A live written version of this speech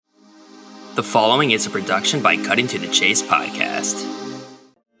The following is a production by Cutting to the Chase podcast.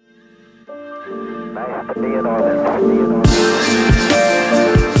 Nice to be in orbit.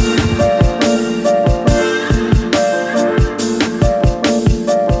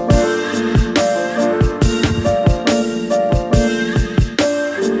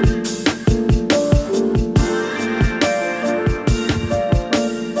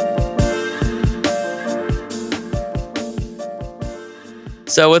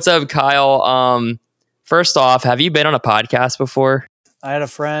 So what's up, Kyle? First off, have you been on a podcast before? I had a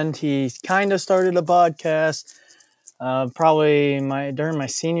friend. He kind of started a podcast probably during my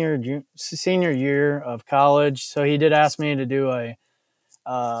senior year of college. So he did ask me to do a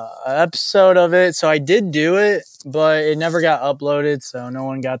episode of it. So I did do it, but it never got uploaded. So no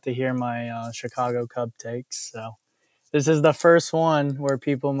one got to hear my Chicago Cub takes. So this is the first one where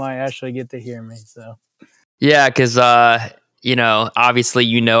people might actually get to hear me. So yeah, because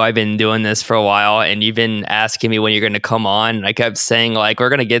obviously, I've been doing this for a while, and you've been asking me when you're going to come on. And I kept saying, we're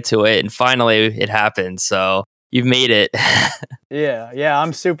going to get to it, and finally it happened. So you've made it. Yeah,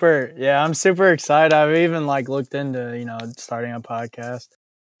 I'm super excited. I've even looked into, starting a podcast.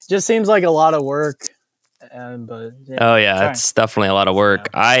 It just seems like a lot of work. It's definitely a lot of work.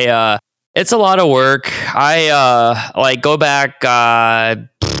 It's a lot of work. I go back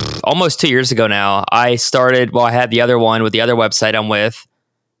almost 2 years ago now. I had the other one with the other website I'm with,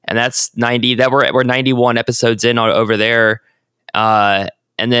 and that's 90. We're 91 episodes in over there. And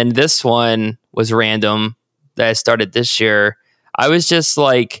then this one was random that I started this year. I was just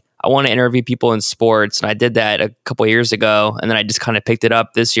I want to interview people in sports, and I did that a couple years ago, and then I just kind of picked it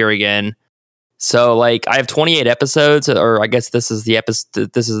up this year again. So I have 28 episodes, or I guess this is the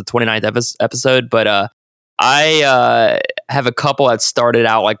 29th episode, but I have a couple that started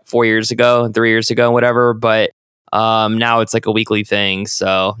out 4 years ago, 3 years ago, whatever. But now it's a weekly thing.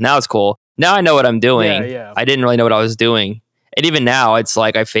 So now it's cool. Now I know what I'm doing. Yeah. I didn't really know what I was doing. And even now it's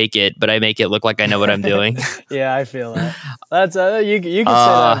I fake it, but I make it look like I know what I'm doing. Yeah, I feel that. That's you can say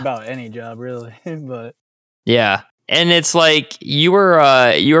that about any job, really. But yeah. And it's you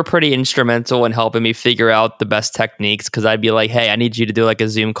were pretty instrumental in helping me figure out the best techniques, because I'd be like, hey, I need you to do a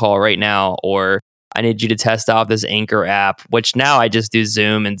Zoom call right now, or I need you to test out this Anchor app, which now I just do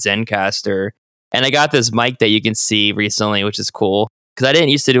Zoom and Zencastr. And I got this mic that you can see recently, which is cool, because I didn't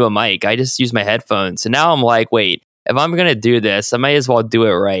used to do a mic. I just used my headphones. And now I'm wait, if I'm going to do this, I might as well do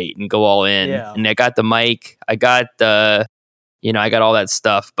it right and go all in. Yeah. And I got the mic. I got I got all that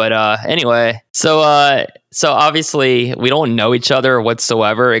stuff. But anyway, so obviously we don't know each other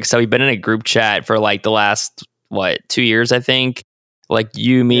whatsoever, except we've been in a group chat for the last, 2 years, I think.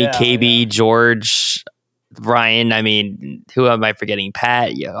 You, me, KB, George, Ryan. I mean, who am I forgetting?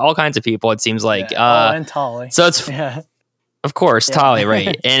 Pat. Yeah, all kinds of people. It seems like. And Tolly. So it's of course Tolly,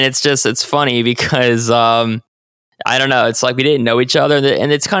 right? And it's funny because I don't know. It's we didn't know each other,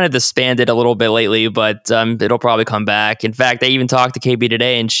 and it's kind of disbanded a little bit lately. But it'll probably come back. In fact, I even talked to KB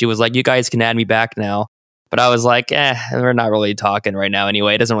today, and she was like, "You guys can add me back now." But I was like, we're not really talking right now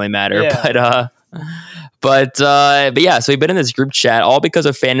anyway. It doesn't really matter. Yeah. But yeah, so we've been in this group chat all because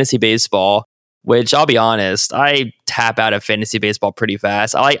of fantasy baseball, which I'll be honest, I tap out of fantasy baseball pretty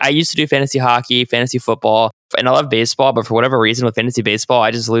fast. I used to do fantasy hockey, fantasy football, and I love baseball, but for whatever reason with fantasy baseball,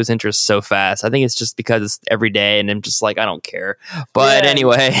 I just lose interest so fast. I think it's just because it's every day and I'm just I don't care. But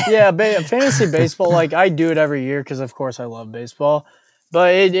anyway. Yeah, fantasy baseball, I do it every year because of course I love baseball.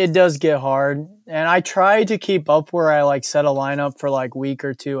 But it does get hard. And I try to keep up where I set a lineup for week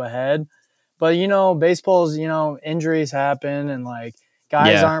or two ahead. But, baseball's, injuries happen and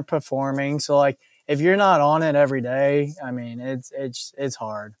guys aren't performing. So if you're not on it every day, I mean, it's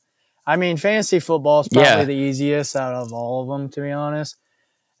hard. I mean, fantasy football is probably the easiest out of all of them, to be honest.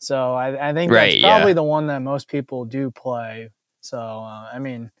 So I think that's probably the one that most people do play. So,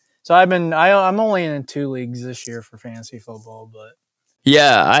 I'm only in 2 leagues this year for fantasy football, but.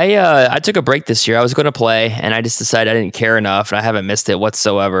 Yeah, I took a break this year. I was going to play, and I just decided I didn't care enough, and I haven't missed it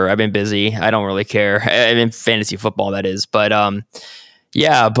whatsoever. I've been busy. I don't really care. I mean, fantasy football, that is. But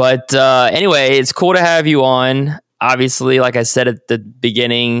anyway, it's cool to have you on. Obviously, like I said at the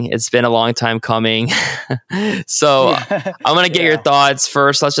beginning, it's been a long time coming. So I'm going to get your thoughts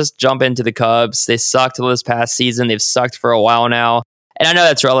first. Let's just jump into the Cubs. They sucked this past season. They've sucked for a while now. And I know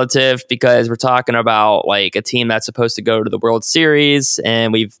that's relative because we're talking about a team that's supposed to go to the World Series,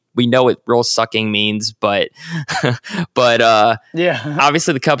 and we know what real sucking means, but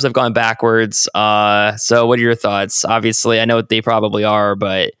obviously the Cubs have gone backwards. So what are your thoughts? Obviously, I know what they probably are,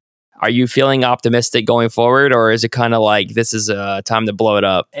 but are you feeling optimistic going forward, or is it kind of this is time to blow it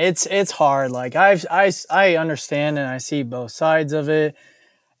up? It's hard. I understand and I see both sides of it.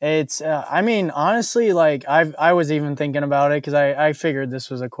 It's, I mean, honestly, like I was even thinking about it because I figured this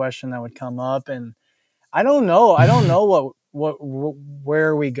was a question that would come up, and I don't know. I don't know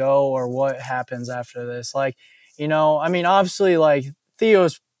where we go or what happens after this. Like, I mean, obviously, like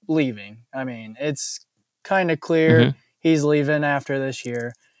Theo's leaving. I mean, it's kind of clear Hmm. he's leaving after this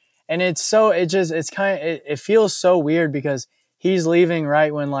year, and it feels so weird because he's leaving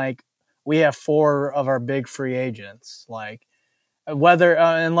right when like we have four of our big free agents, like whether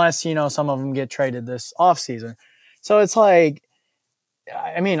unless some of them get traded this offseason. So it's like,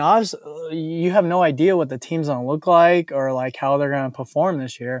 I mean, obviously, you have no idea what the team's going to look like or like how they're going to perform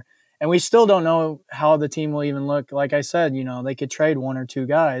this year. And we still don't know how the team will even look. Like I said, they could trade one or two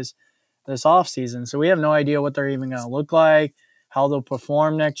guys this offseason. So we have no idea what they're even going to look like, how they'll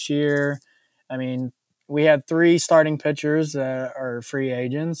perform next year. I mean, we had three starting pitchers that are free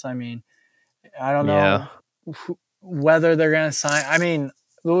agents. I mean, I don't Yeah. know whether they're going to sign. I mean,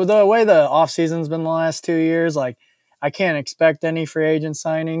 the way the offseason's been the last 2 years, like I can't expect any free agent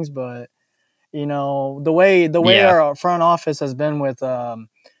signings, but the way Yeah. our front office has been with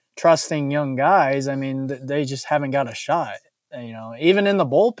trusting young guys, I mean, they just haven't got a shot. Even in the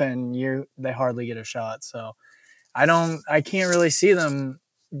bullpen, they hardly get a shot. So I can't really see them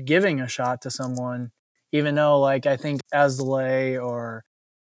giving a shot to someone, even though like I think Asley or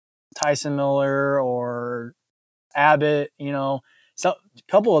Tyson Miller or Abbott, so a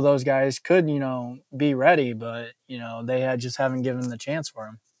couple of those guys could, be ready, but they just haven't given the chance for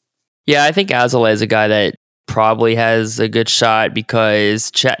him. Yeah, I think Azalea is a guy that probably has a good shot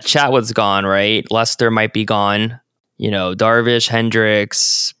because Chatwood's gone, right? Lester might be gone. Darvish,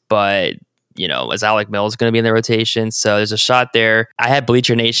 Hendricks, but is Alec Mills going to be in the rotation? So there's a shot there. I had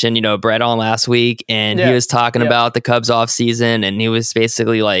Bleacher Nation, Brett on last week, and he Yeah, was talking yeah, about the Cubs off season, and he was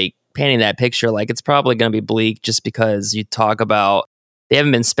basically like painting that picture like it's probably going to be bleak just because you talk about they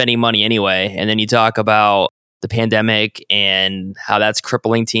haven't been spending money anyway, and then you talk about the pandemic and how that's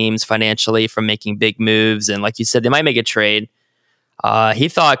crippling teams financially from making big moves. And like you said, they might make a trade. He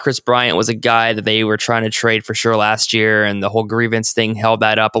thought Chris Bryant was a guy that they were trying to trade for sure last year, and the whole grievance thing held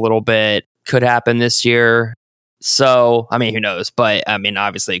that up a little bit. Could happen this year. So, I mean, who knows? But I mean,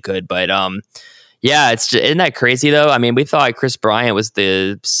 obviously it could. But yeah, isn't that crazy though? I mean, we thought Chris Bryant was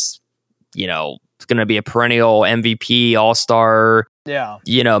going to be a perennial MVP, All Star, yeah,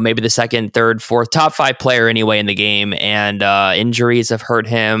 maybe the second, third, fourth, top five player anyway in the game. And injuries have hurt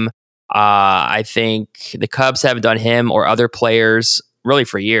him. I think the Cubs haven't done him or other players really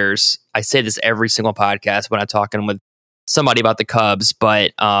for years. I say this every single podcast when I'm talking with somebody about the Cubs,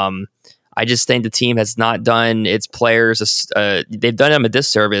 but I just think the team has not done its players. They've done them a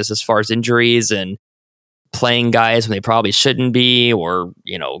disservice as far as injuries and playing guys when they probably shouldn't be, or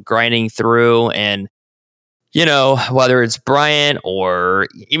grinding through. And whether it's Bryant or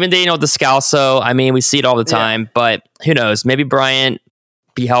even Daniel Descalso, I mean, we see it all the time, but who knows? Maybe Bryant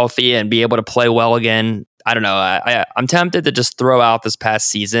be healthy and be able to play well again. I don't know. I'm tempted to just throw out this past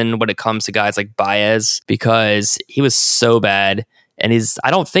season when it comes to guys like Baez because he was so bad. And he's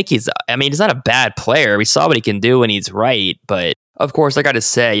not a bad player. We saw what he can do when he's right. But of course, I got to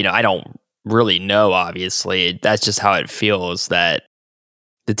say, I don't really know, obviously. That's just how it feels that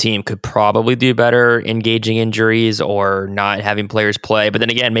the team could probably do better engaging injuries or not having players play. But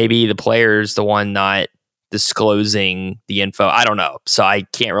then again, maybe the player's the one not disclosing the info. I don't know. So I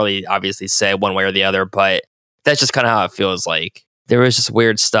can't really obviously say one way or the other, but that's just kind of how it feels like. There was just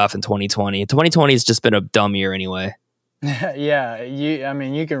weird stuff in 2020. 2020 has just been a dumb year anyway. Yeah, I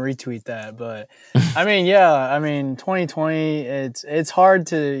mean, you can retweet that, but I mean, yeah, I mean, 2020, it's hard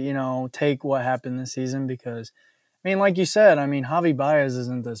to, take what happened this season because, I mean, like you said, I mean, Javi Baez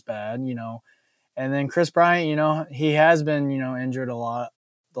isn't this bad, and then Chris Bryant, he has been, injured a lot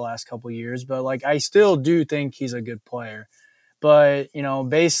the last couple of years, but like, I still do think he's a good player, but,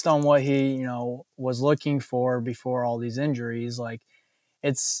 based on what he, was looking for before all these injuries, like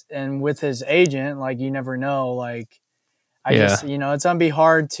and with his agent, like, you never know, like, I just, Yeah. it's gonna be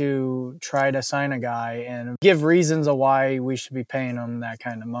hard to try to sign a guy and give reasons of why we should be paying him that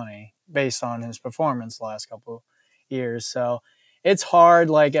kind of money based on his performance the last couple years. So it's hard.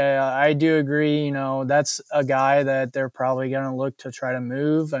 Like I do agree, that's a guy that they're probably gonna look to try to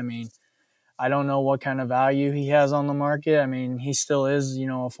move. I mean, I don't know what kind of value he has on the market. I mean, he still is,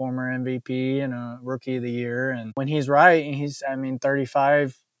 a former MVP and a rookie of the year. And when he's right,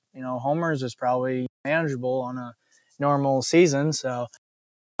 35, homers is probably manageable on a normal season. So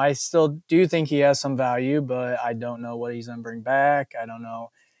I still do think he has some value, but I don't know what he's going to bring back. I don't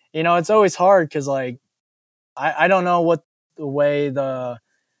know. It's always hard because, like, I don't know what the way the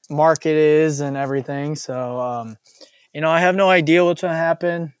market is and everything. So I have no idea what's going to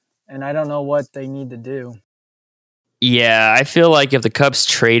happen, and I don't know what they need to do. Yeah, I feel like if the Cubs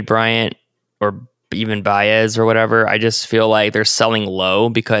trade Bryant or even Baez or whatever, I just feel like they're selling low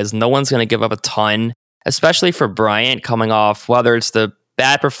because no one's going to give up a ton, especially for Bryant coming off, whether it's the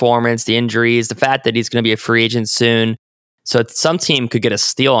bad performance, the injuries, the fact that he's going to be a free agent soon. So some team could get a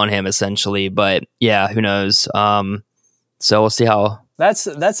steal on him essentially, but yeah, who knows? So we'll see how. That's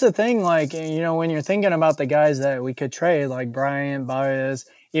the thing. Like, when you're thinking about the guys that we could trade, like Bryant, Baez,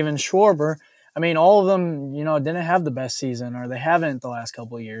 even Schwarber, I mean, all of them, didn't have the best season, or they haven't the last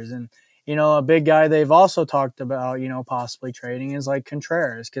couple of years. And, a big guy they've also talked about, possibly trading is like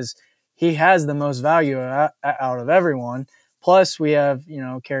Contreras, because he has the most value out of everyone. Plus, we have,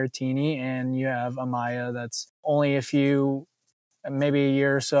 Caratini, and you have Amaya that's only maybe a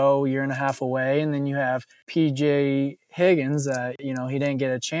year or so, year and a half away. And then you have PJ Higgins that, he didn't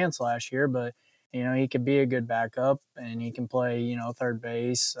get a chance last year, but, he could be a good backup, and he can play, third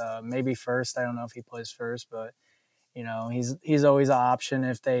base, maybe first. I don't know if he plays first, but, he's always an option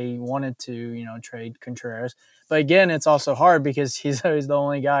if they wanted to, trade Contreras. But again, it's also hard because he's always the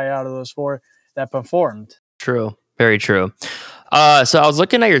only guy out of those four that performed. True. Very true. So I was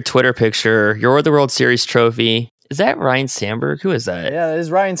looking at your Twitter picture, your the World Series trophy. Is that Ryan Sandberg? Who is that? Yeah, it is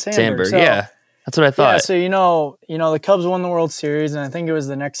Ryan Sandberg. So, yeah, that's what I thought. Yeah, so the Cubs won the World Series, and I think it was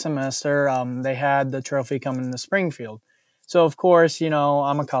the next semester. They had the trophy coming to Springfield. So of course,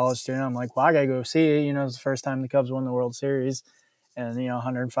 I'm a college student. I'm like, well, I gotta go see it. It's the first time the Cubs won the World Series, and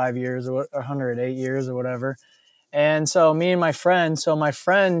 105 years or 108 years or whatever. And so me and my friend,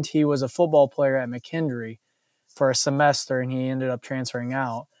 he was a football player at McKendree for a semester, and he ended up transferring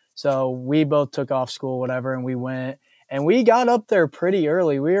out. So we both took off school, whatever, and we went. And we got up there pretty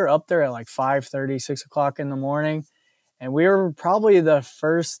early. We were up there at like 5:30, 6 o'clock in the morning. And we were probably the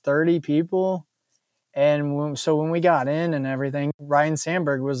first 30 people. And so when we got in and everything, Ryan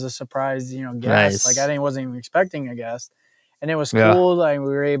Sandberg was a surprise, guest. Nice. Like, I wasn't even expecting a guest. And it was Yeah. cool. Like, we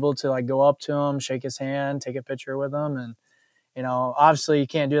were able to like go up to him, shake his hand, take a picture with him. And, obviously you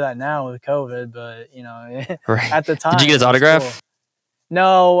can't do that now with COVID, but, Right. at the time. Did you get his autograph? Cool.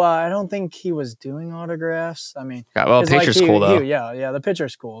 No, I don't think he was doing autographs. I mean, well, picture's cool though. Yeah, the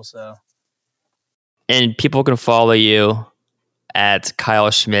picture's cool. So, and people can follow you at Kyle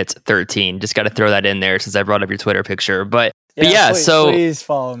Schmidt 13. Just got to throw that in there since I brought up your Twitter picture. But yeah, please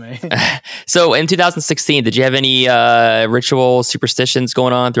follow me. So in 2016, did you have any ritual superstitions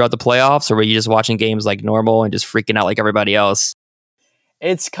going on throughout the playoffs, or were you just watching games like normal and just freaking out like everybody else?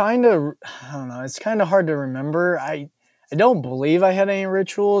 It's kind of, I don't know. It's kind of hard to remember. I don't believe I had any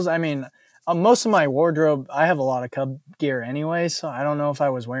rituals. I mean, most of my wardrobe, I have a lot of Cub gear anyway, so I don't know if I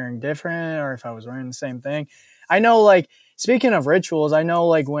was wearing different or if I was wearing the same thing. I know, like, speaking of rituals, I know,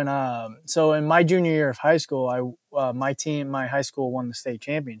 like, when so in my junior year of high school, my high school won the state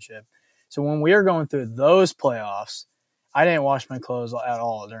championship. So when we were going through those playoffs, I didn't wash my clothes at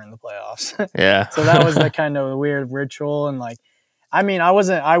all during the playoffs. Yeah. So that was the kind of weird ritual. And like, I mean, I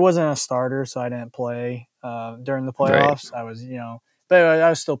wasn't a starter, so I didn't play during the playoffs. Right. I was, but I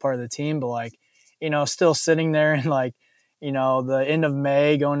was still part of the team. But like, still sitting there and like, the end of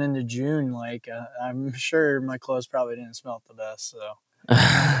May going into June, like I'm sure my clothes probably didn't smell the best. So,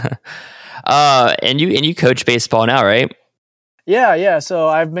 and you coach baseball now, right? Yeah. So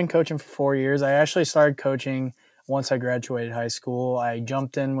I've been coaching for 4 years. I actually started coaching once I graduated high school. I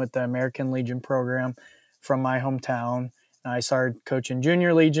jumped in with the American Legion program from my hometown. I started coaching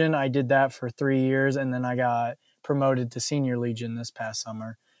Junior Legion. I did that for 3 years, and then I got promoted to Senior Legion this past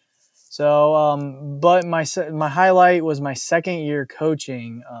summer. So, but my highlight was my second year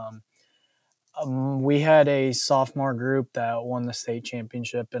coaching. We had a sophomore group that won the state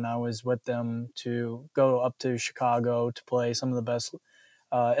championship, and I was with them to go up to Chicago to play some of the best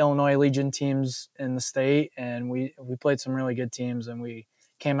Illinois Legion teams in the state, and we played some really good teams, and we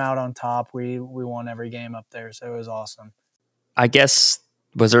came out on top. We won every game up there, so it was awesome. I guess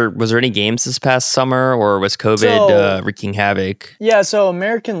was there any games this past summer, or was COVID wreaking havoc? Yeah, so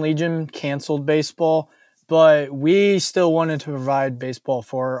American Legion canceled baseball, but we still wanted to provide baseball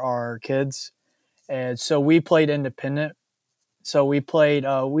for our kids, and so we played independent. So we played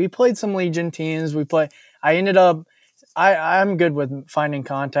some Legion teams. I'm good with finding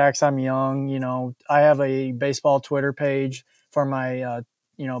contacts. I'm young, I have a baseball Twitter page for my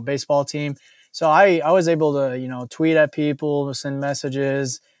baseball team. So I was able to, tweet at people, send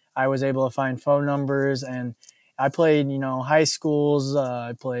messages. I was able to find phone numbers, and I played, high schools.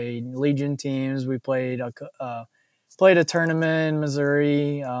 I played Legion teams. We played a tournament in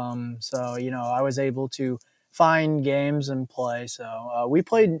Missouri. So, I was able to find games and play. So we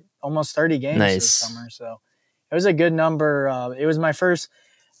played almost 30 games this summer. So it was a good number. It was my first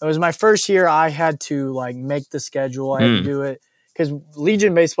year I had to like make the schedule. I had to do it because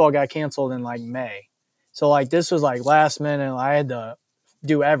Legion baseball got canceled in like May. So like this was like last minute. I had to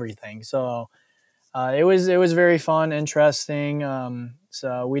do everything. So it was very fun, interesting.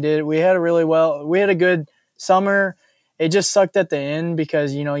 So we had a good summer. It just sucked at the end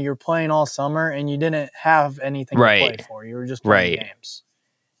because you're playing all summer and you didn't have anything to play for. You were just playing games.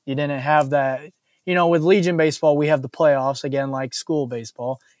 You didn't have that. With Legion baseball, we have the playoffs again, like school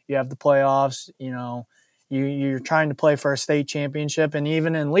baseball. You have the playoffs. You're trying to play for a state championship, and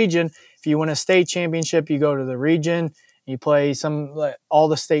even in Legion, if you win a state championship, you go to the region. You play all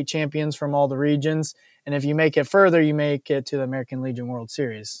the state champions from all the regions, and if you make it further, you make it to the American Legion World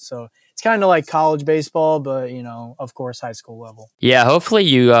Series. So it's kind of like college baseball, but of course, high school level. Yeah, hopefully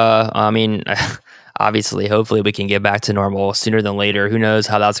you. I mean, obviously, hopefully we can get back to normal sooner than later. Who knows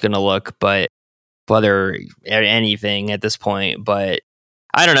how that's going to look, but whether anything at this point. But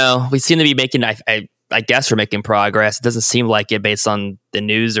I don't know. We seem to be making. I guess we're making progress. It doesn't seem like it based on the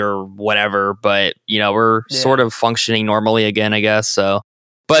news or whatever, but we're sort of functioning normally again, I guess. So,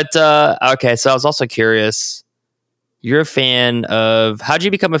 but okay. So I was also curious. You're a fan of. How'd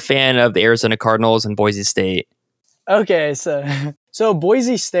you become a fan of the Arizona Cardinals and Boise State? Okay, so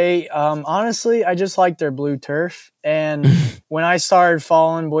Boise State. Honestly, I just like their blue turf, and when I started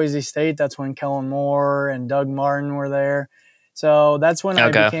following Boise State, that's when Kellen Moore and Doug Martin were there. So that's when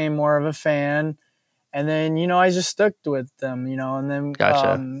I became more of a fan. And then, I just stuck with them, and then,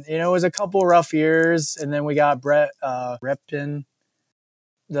 it was a couple rough years. And then we got Brett Repton,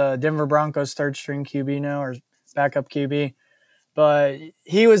 the Denver Broncos third string QB now, or backup QB. But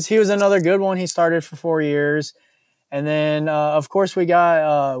he was another good one. He started for 4 years. And then, of course, we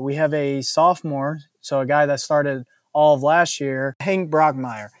have a sophomore, so a guy that started all of last year, Hank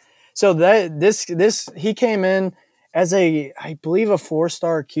Brockmeyer. So he came in as I believe a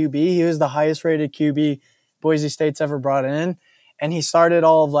 4-star QB. He was the highest rated QB Boise State's ever brought in, and he started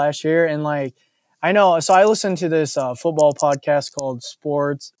all of last year. And I know, so I listened to this football podcast called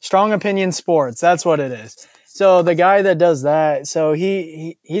Strong Opinion Sports. That's what it is. So the guy that does that, so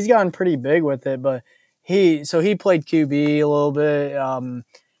he's gotten pretty big with it, but he played QB a little bit,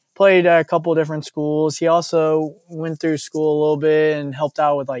 played at a couple different schools. He also went through school a little bit and helped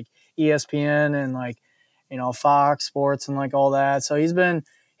out with like ESPN and Fox Sports and like all that. So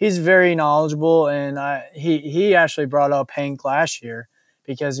he's very knowledgeable, and he actually brought up Hank last year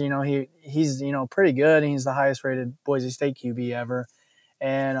because he's pretty good, and he's the highest rated Boise State QB ever.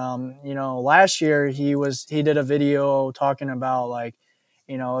 And last year he did a video talking about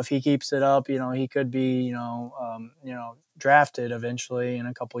if he keeps it up, he could be drafted eventually in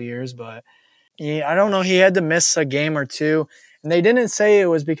a couple years. But I don't know, he had to miss a game or two. And they didn't say it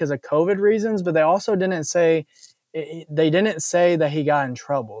was because of COVID reasons, but they also didn't say that he got in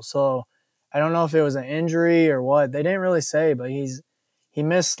trouble. So I don't know if it was an injury or what. They didn't really say, but he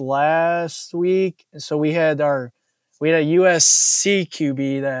missed last week. So we had a USC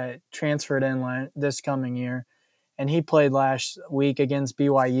QB that transferred in this coming year, and he played last week against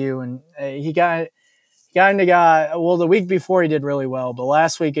BYU, and the week before he did really well, but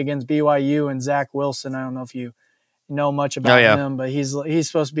last week against BYU and Zach Wilson, I don't know if you know much about him, but he's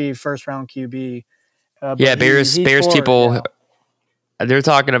supposed to be first round QB. Bears people, they're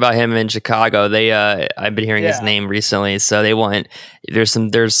talking about him in Chicago. I've been hearing his name recently, so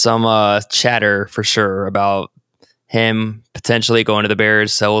there's some chatter for sure about him potentially going to the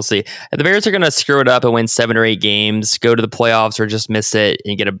Bears. So we'll see. If the Bears are going to screw it up and win 7 or 8 games, go to the playoffs, or just miss it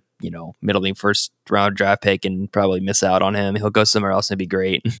and get a middling first round draft pick and probably miss out on him, he'll go somewhere else and be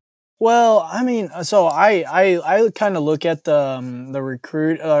great. Well, I mean, so I kind of look at the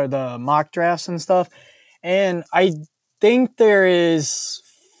recruit or the mock drafts and stuff, and I think there is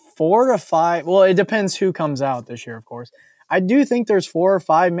 4 to 5. Well, it depends who comes out this year, of course. I do think there's 4 or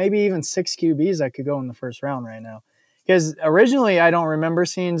 5, maybe even 6 QBs that could go in the first round right now. Because originally, I don't remember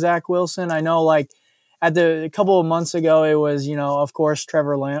seeing Zach Wilson. I know, a couple of months ago, it was, of course,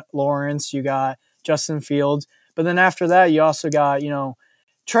 Trevor Lawrence. You got Justin Fields. But then after that, you also got,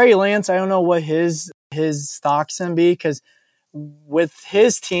 Trey Lance. I don't know what his stock's going to be, because with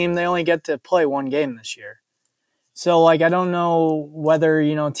his team, they only get to play 1 game this year. So, I don't know whether,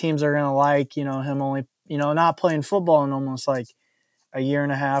 teams are going to him only, not playing football in almost a year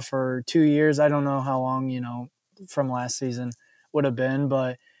and a half or 2 years. I don't know how long, from last season would have been,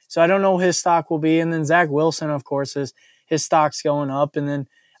 but so I don't know what his stock will be. And then Zach Wilson, of course, his stock's going up. And then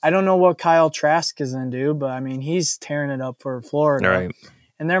I don't know what Kyle Trask is going to do, but I mean, he's tearing it up for Florida. Right.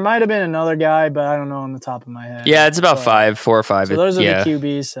 And there might have been another guy, but I don't know on the top of my head. Yeah, it's about 4 or 5. So those are the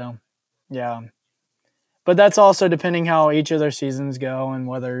QBs. So, yeah. but that's also depending how each of their seasons go and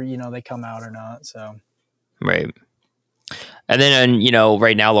whether, they come out or not. So, right. And then,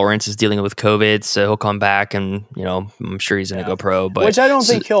 right now Lawrence is dealing with COVID, so he'll come back and, I'm sure he's going to go pro. But which I don't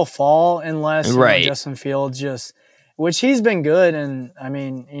think he'll fall unless Justin Fields which he's been good. And I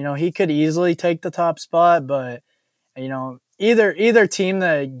mean, he could easily take the top spot, but, either team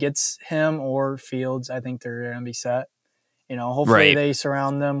that gets him or Fields, I think they're going to be set. Hopefully they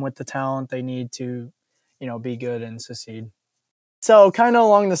surround them with the talent they need to, be good and succeed. So kind of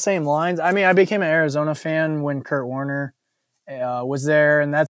along the same lines, I mean, I became an Arizona fan when Kurt Warner was there,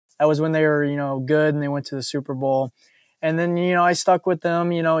 and that was when they were, good and they went to the Super Bowl. And then, I stuck with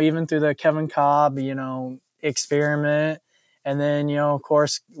them, even through the Kevin Kolb, experiment. And then, of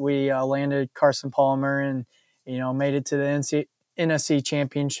course, we landed Carson Palmer and, made it to the NFC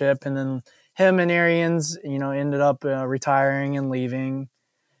Championship. And then him and Arians, ended up retiring and leaving.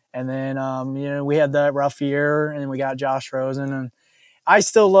 And then, we had that rough year and we got Josh Rosen. And I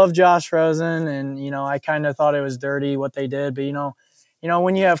still love Josh Rosen. And, I kind of thought it was dirty what they did. But,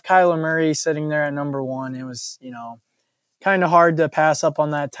 when you have Kyler Murray sitting there at number one, it was, kind of hard to pass up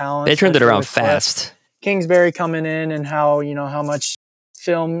on that talent. They turned it around fast. Kingsbury coming in and how, how much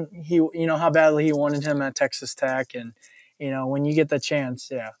film he, how badly he wanted him at Texas Tech. And, when you get the chance,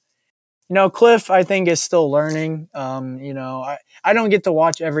 yeah. Cliff, I think, is still learning. I don't get to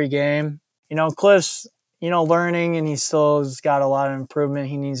watch every game. Cliff's, learning, and he still has got a lot of improvement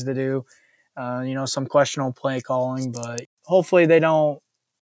he needs to do. Some questionable play calling, but hopefully they don't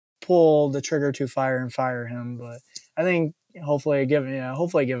pull the trigger too far and fire him. But I think hopefully give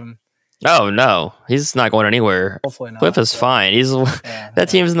him. Oh no, he's not going anywhere. Hopefully not. Cliff is fine. That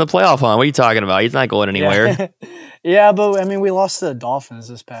team's in the playoff hunt. What are you talking about? He's not going anywhere. Yeah, but I mean, we lost to the Dolphins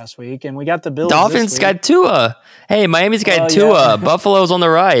this past week, and we got the Bills. Dolphins got Tua. Hey, Miami's got Tua. Buffalo's on the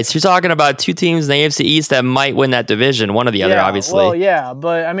rise. You're talking about two teams in the AFC East that might win that division. One or the other, obviously. Well, yeah,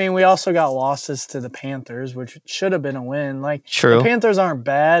 but I mean, we also got losses to the Panthers, which should have been a win. Like, true. The Panthers aren't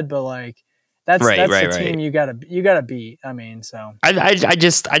bad, but like. That's the team you gotta beat. I mean, so I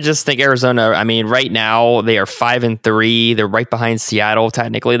just think Arizona. I mean, right now they are 5-3. They're right behind Seattle.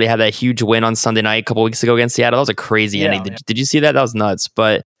 Technically, they had that huge win on Sunday night a couple weeks ago against Seattle. That was a crazy ending. Did you see that? That was nuts.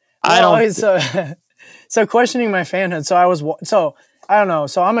 But I don't. So questioning my fanhood. So I don't know.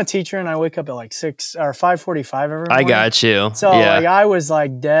 So I'm a teacher and I wake up at like 6 or 5:45 every morning. I got you. So like I was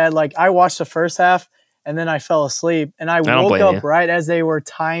like dead. Like I watched the first half. And then I fell asleep, and I woke up right as they were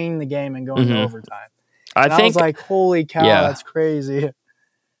tying the game and going to overtime. I was like, "Holy cow, that's crazy!"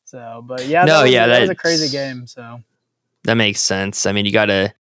 So, but that was a crazy game. So that makes sense. I mean, you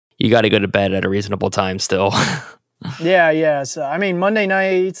gotta go to bed at a reasonable time still. Yeah. So I mean, Monday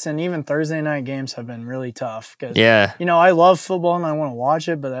nights and even Thursday night games have been really tough because I love football and I want to watch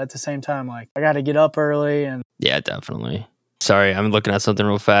it, but at the same time, like I got to get up early and definitely. Sorry, I'm looking at something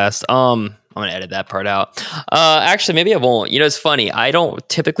real fast. I'm gonna edit that part out. Actually, maybe I won't. It's funny. I don't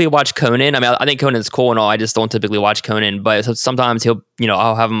typically watch Conan. I mean, I think Conan's cool and all. I just don't typically watch Conan. But sometimes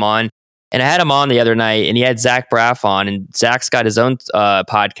I'll have him on. And I had him on the other night, and he had Zach Braff on, and Zach's got his own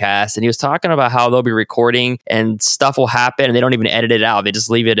podcast, and he was talking about how they'll be recording and stuff will happen, and they don't even edit it out. They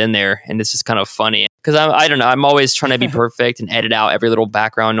just leave it in there, and it's just kind of funny. Because I don't know. I'm always trying to be perfect and edit out every little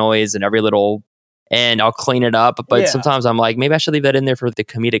background noise and and I'll clean it up. But sometimes I'm like, maybe I should leave that in there for the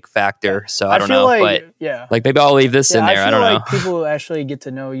comedic factor. So I don't know. Like, like maybe I'll leave this in there. I don't know. People actually get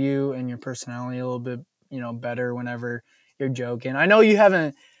to know you and your personality a little bit, better whenever you're joking. I know you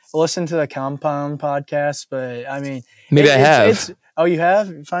haven't listened to the Compound podcast, but I mean, maybe I have. Oh, you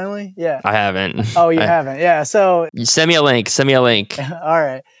have finally? Yeah. I haven't. Oh, you haven't? Yeah. So you send me a link. All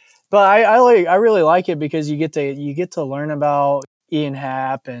right. But I really like it because you get to learn about Ian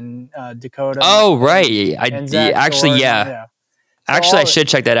Happ and Dakota. Oh, right. Actually, I should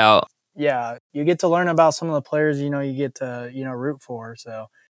check that out. Yeah, you get to learn about some of the players, you get to, root for. So,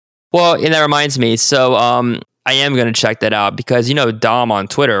 well, and that reminds me. So, I am going to check that out because, Dom on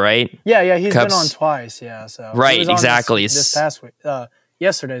Twitter, right? Yeah, he's been on twice. Yeah, so right, exactly. This past week,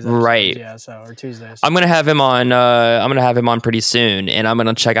 yesterday's episode, right? Yeah, or Tuesdays. I'm going to have him on. I'm going to have him on pretty soon, and I'm going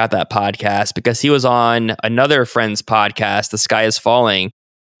to check out that podcast because he was on another friend's podcast, The Sky Is Falling.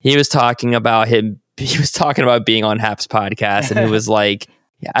 He was talking about being on Hap's podcast, and he was like,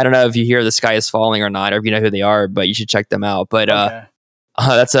 I don't know if you hear The Sky Is Falling or not, or if you know who they are, but you should check them out. But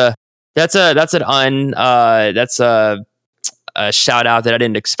that's a shout out that I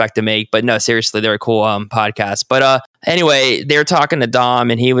didn't expect to make, but no, seriously, they're a cool podcast. But anyway, they were talking to Dom,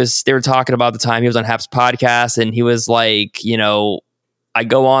 and they were talking about the time he was on Hap's podcast, and he was like, I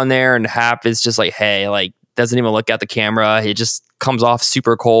go on there, and Hap is just like, hey, like doesn't even look at the camera. It just comes off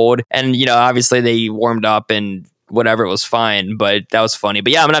super cold. And, obviously they warmed up and whatever, it was fine, but that was funny.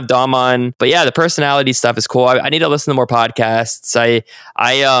 But yeah, I'm gonna have Dom on. But yeah, the personality stuff is cool. I need to listen to more podcasts.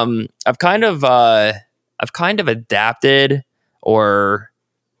 I've kind of adapted or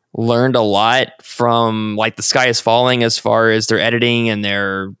learned a lot from like The Sky is Falling as far as their editing and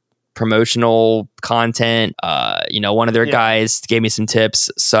their promotional content. One of their guys gave me some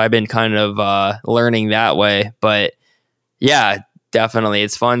tips, so I've been kind of learning that way. But yeah, definitely,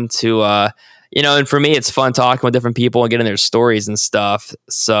 it's fun to and for me, it's fun talking with different people and getting their stories and stuff.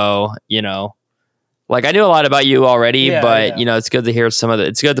 So like I knew a lot about you already, but it's good to hear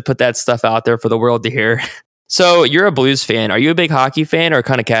it's good to put that stuff out there for the world to hear. So you're a Blues fan. Are you a big hockey fan or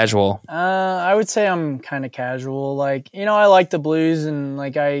kind of casual? I would say I'm kind of casual. Like, I like the Blues, and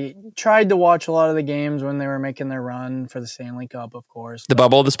like I tried to watch a lot of the games when they were making their run for the Stanley Cup, of course. The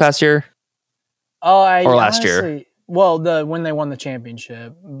bubble this past year? Or last year? Well, when they won the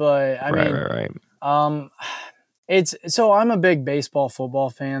championship. But I mean, right. I'm a big baseball football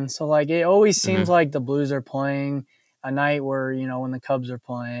fan. So like it always seems like the Blues are playing a night where, when the Cubs are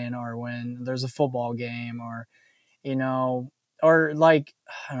playing, or when there's a football game, or, or like,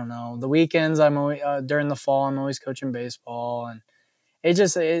 I don't know, the weekends I'm always, during the fall, I'm always coaching baseball, and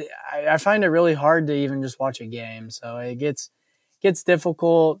I find it really hard to even just watch a game. So it gets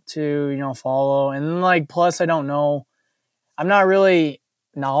difficult to, follow. And then like, plus I don't know, I'm not really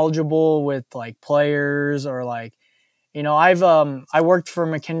knowledgeable with like players, or like, I worked for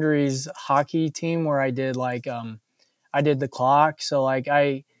McKendree's hockey team where I did like, I did the clock. So like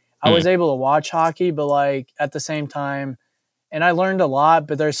I was able to watch hockey, but like at the same time, and I learned a lot,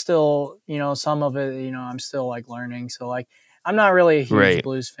 but there's still, some of it, I'm still like learning. So like, I'm not really a huge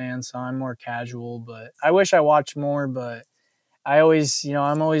Blues fan, so I'm more casual, but I wish I watched more, but I always,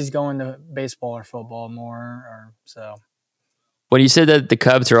 I'm always going to baseball or football more, or so. When you said that the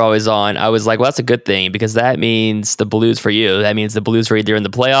Cubs are always on, I was like, well, that's a good thing, because that means the Blues for you. That means the Blues are either in the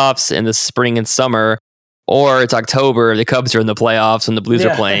playoffs in the spring and summer, or it's October, the Cubs are in the playoffs and the Blues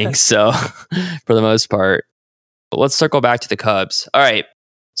are playing. So for the most part, but let's circle back to the Cubs. All right.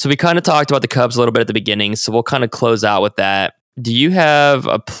 So we kind of talked about the Cubs a little bit at the beginning, so we'll kind of close out with that. Do you have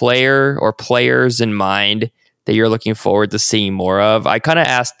a player or players in mind that you're looking forward to seeing more of? I kind of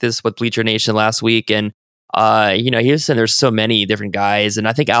asked this with Bleacher Nation last week, and he was saying there's so many different guys, and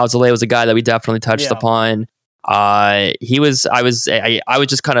I think Alzolay was a guy that we definitely touched upon. I was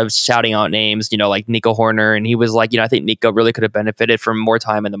just kind of shouting out names, like Nico Horner, and he was like, I think Nico really could have benefited from more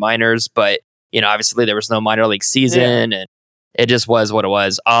time in the minors, but obviously there was no minor league season, and it just was what it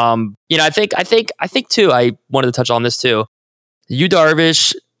was. I think too, I wanted to touch on this too. Yu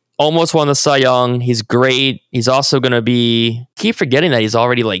Darvish almost won the Cy Young. He's great. He's also going to keep forgetting that he's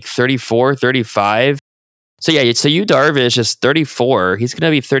already like 34, 35. So Yu Darvish is 34. He's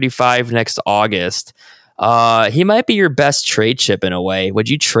going to be 35 next August. He might be your best trade chip in a way. Would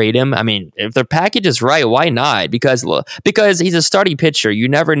you trade him? I mean, if their package is right, why not? Because he's a starting pitcher. You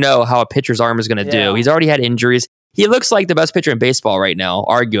never know how a pitcher's arm is going to do. He's already had injuries. He looks like the best pitcher in baseball right now,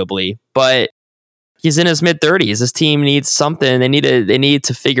 arguably, but he's in his mid-30s. This team needs something. They need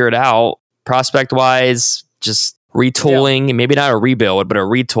to figure it out. Prospect-wise, just retooling, maybe not a rebuild, but a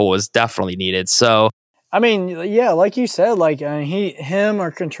retool is definitely needed. So, I mean, yeah, like you said, like him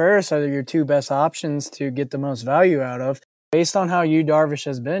or Contreras are your two best options to get the most value out of. Based on how Yu Darvish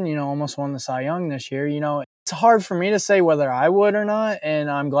has been, almost won the Cy Young this year. It's hard for me to say whether I would or not, and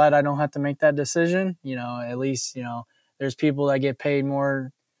I'm glad I don't have to make that decision. At least there's people that get paid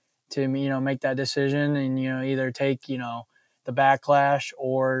more to make that decision, and either take the backlash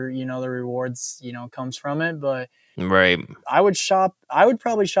or the rewards comes from it. But right, I would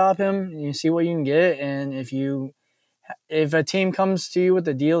probably shop him. You see what you can get, and if a team comes to you with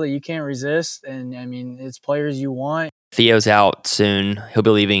a deal that you can't resist, and I mean it's players you want. Theo's out soon. He'll be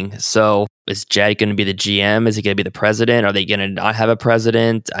leaving. So is Jed going to be the GM? Is he going to be the president? Are they going to not have a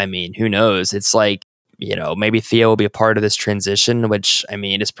president? I mean, who knows? It's like, maybe Theo will be a part of this transition, which, I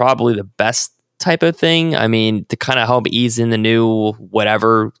mean, is probably the best type of thing. I mean, to kind of help ease in the new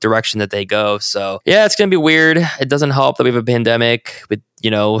whatever direction that they go. So, yeah, it's going to be weird. It doesn't help that we have a pandemic. But,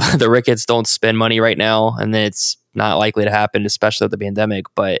 the Ricketts don't spend money right now, and it's not likely to happen, especially with the pandemic.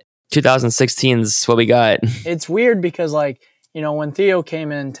 But 2016 is what we got. It's weird because, like, when Theo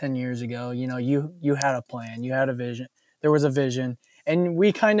came in 10 years ago, you had a plan, you had a vision. There was a vision. And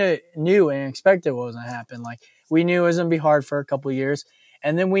we kind of knew and expected what was going to happen. Like, we knew it was going to be hard for a couple of years.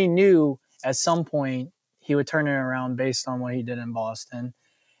 And then we knew at some point he would turn it around based on what he did in Boston.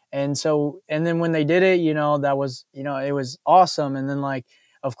 And then when they did it, that was, it was awesome. And then, like,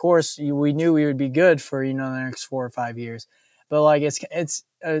 of course, we knew we would be good for, the next 4 or 5 years. But like, it's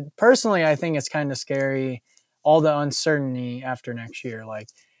personally, I think it's kind of scary, all the uncertainty after next year. Like,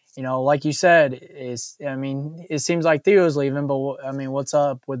 like you said, it seems like Theo's leaving, but I mean, what's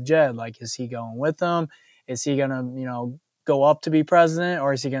up with Jed? Like, is he going with them? Is he going to, go up to be president,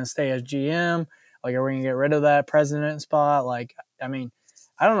 or is he going to stay as GM? Like, are we going to get rid of that president spot? Like, I mean,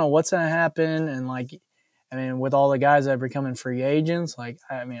 I don't know what's going to happen. And like, with all the guys that are becoming free agents, like,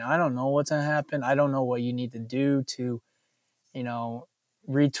 I don't know what's going to happen. I don't know what you need to do to,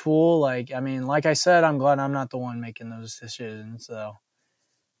 retool. Like, like I said, I'm glad I'm not the one making those decisions. So.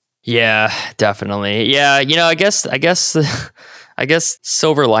 Yeah, definitely. Yeah, I guess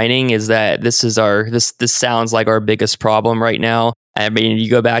silver lining is that this sounds like our biggest problem right now. I mean, you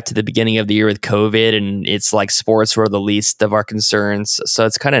go back to the beginning of the year with COVID, and it's like sports were the least of our concerns. So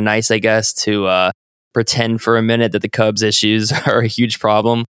it's kind of nice, I guess, to pretend for a minute that the Cubs issues are a huge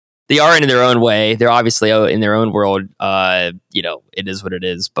problem. They are in their own way. They're obviously in their own world. It is what it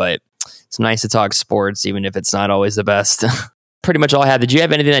is. But it's nice to talk sports, even if it's not always the best. Pretty much all I have. Did you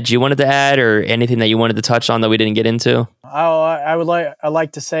have anything that you wanted to add, or anything that you wanted to touch on that we didn't get into? I'd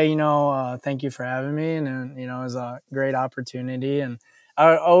like to say, thank you for having me, and it was a great opportunity, and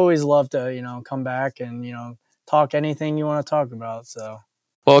I always love to, come back and, talk anything you want to talk about. So.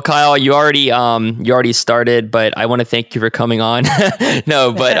 Well, Kyle, you already started, but I want to thank you for coming on.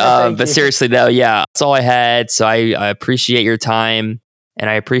 No, but seriously though, yeah, that's all I had. So I appreciate your time,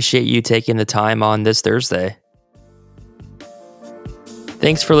 and I appreciate you taking the time on this Thursday.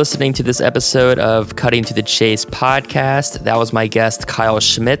 Thanks for listening to this episode of Cutting to the Chase podcast. That was my guest, Kyle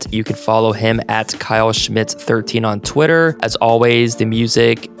Schmidt. You can follow him at Kyle Schmidt13 on Twitter. As always, the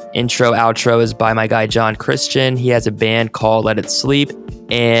music, intro, outro is by my guy, John Christian. He has a band called Let It Sleep.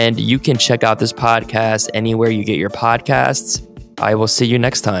 And you can check out this podcast anywhere you get your podcasts. I will see you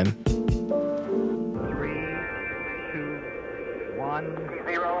next time.